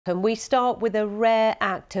And we start with a rare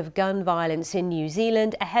act of gun violence in New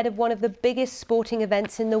Zealand ahead of one of the biggest sporting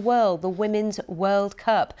events in the world, the Women's World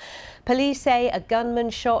Cup. Police say a gunman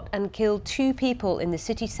shot and killed 2 people in the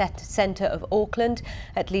city centre of Auckland.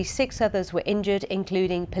 At least 6 others were injured,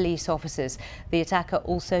 including police officers. The attacker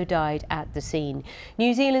also died at the scene.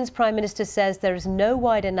 New Zealand's Prime Minister says there is no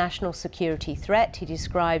wider national security threat. He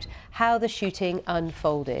described how the shooting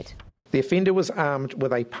unfolded. The offender was armed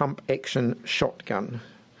with a pump-action shotgun.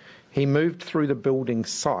 He moved through the building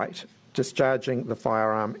site, discharging the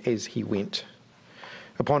firearm as he went.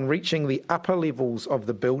 Upon reaching the upper levels of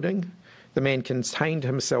the building, the man contained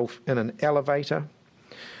himself in an elevator.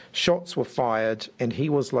 Shots were fired and he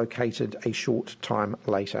was located a short time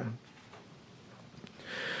later.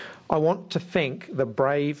 I want to thank the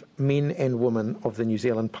brave men and women of the New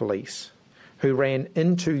Zealand Police who ran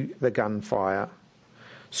into the gunfire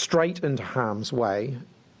straight into harm's way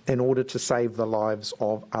in order to save the lives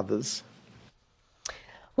of others.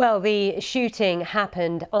 Well, the shooting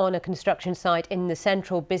happened on a construction site in the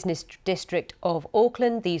central business district of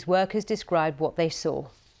Auckland. These workers described what they saw.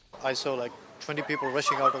 I saw like 20 people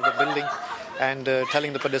rushing out of the building and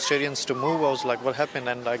telling the pedestrians to move. I was like, what happened?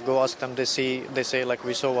 And I go ask them, they say like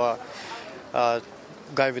we saw a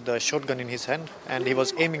guy with a shotgun in his hand and he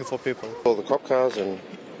was aiming for people. All the cop cars and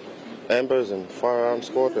ambers and firearm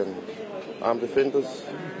squad and armed defenders.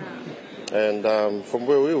 And from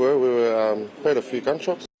where we were heard a few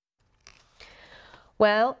gunshots.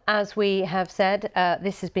 Well, as we have said,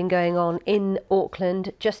 this has been going on in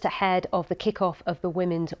Auckland just ahead of the kick-off of the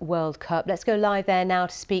Women's World Cup. Let's go live there now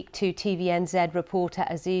to speak to TVNZ reporter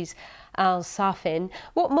Aziz Al-Safin.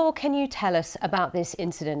 What more can you tell us about this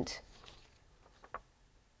incident?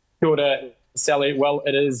 Kia ora, Sally. Well,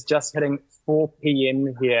 it is just hitting 4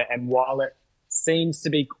 p.m. here, and while it seems to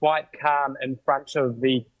be quite calm in front of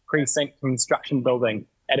the precinct construction building,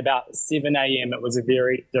 at about 7 a.m. it was a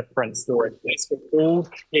very different story. Police were called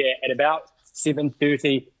here at about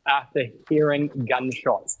 7:30 after hearing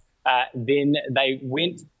gunshots. Then they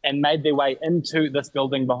went and made their way into this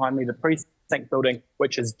building behind me, the precinct building,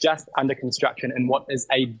 which is just under construction in what is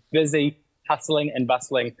a busy, hustling and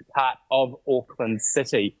bustling part of Auckland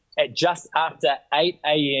City. At just after 8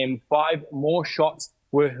 a.m, 5 more shots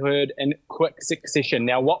were heard in quick succession.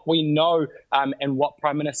 Now, what we know and what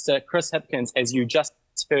Prime Minister Chris Hipkins, as you just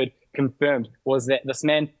heard, confirmed was that this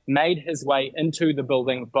man made his way into the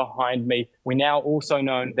building behind me. We now also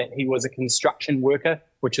know that he was a construction worker,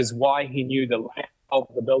 which is why he knew the layout of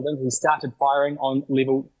the building. He started firing on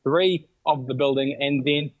level 3 of the building and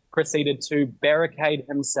then proceeded to barricade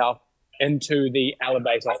himself into the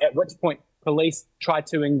elevator, at which point police tried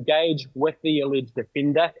to engage with the alleged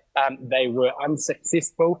offender. They were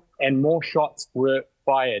unsuccessful and more shots were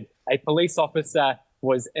fired. A police officer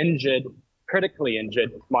was injured, critically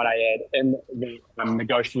injured, might I add, in the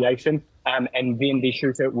negotiation, and then the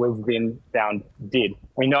shooter was then found dead.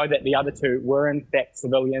 We know that the other 2 were in fact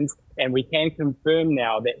civilians, and we can confirm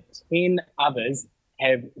now that 10 others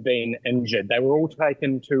have been injured. They were all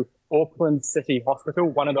taken to Auckland City Hospital.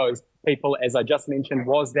 One of those people, as I just mentioned,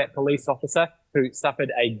 was that police officer who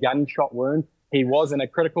suffered a gunshot wound. He was in a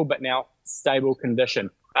critical but now stable condition.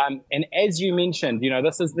 And as you mentioned,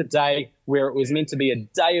 this is the day where it was meant to be a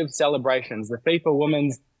day of celebrations. The FIFA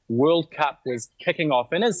Women's World Cup was kicking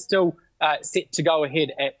off and is still set to go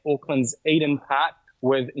ahead at Auckland's Eden Park,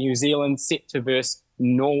 with New Zealand set to verse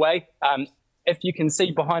Norway. If you can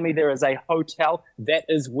see behind me, there is a hotel. That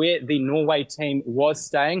is where the Norway team was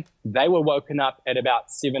staying. They were woken up at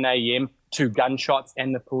about 7 a.m. to gunshots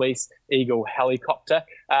and the police Eagle helicopter.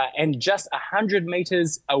 And just 100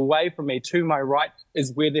 metres away from me, to my right,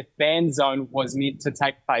 is where the fan zone was meant to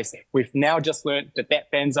take place. We've now just learnt that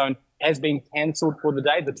that fan zone has been cancelled for the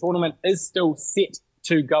day. The tournament is still set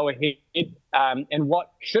to go ahead. And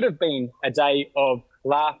what should have been a day of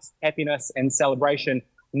laughs, happiness and celebration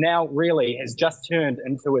now really has just turned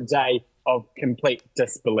into a day of complete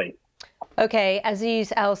disbelief. OK,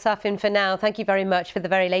 Aziz Al-Safin for now. Thank you very much for the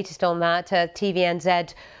very latest on that.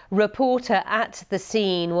 TVNZ reporter at the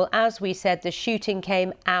scene. Well, as we said, the shooting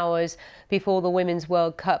came hours before the Women's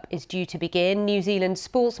World Cup is due to begin. New Zealand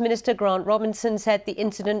Sports Minister Grant Robinson said the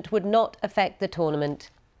incident would not affect the tournament.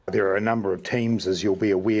 There are a number of teams, as you'll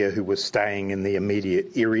be aware, who were staying in the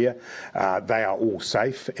immediate area. They are all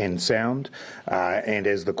safe and sound, and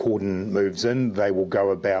as the cordon moves in, they will go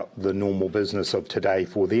about the normal business of today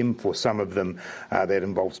for them. For some of them, that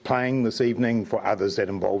involves playing this evening. For others, that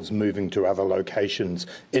involves moving to other locations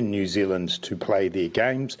in New Zealand to play their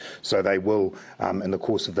games. So they will, in the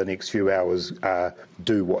course of the next few hours,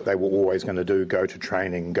 do what they were always going to do, go to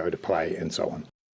training, go to play, and so on.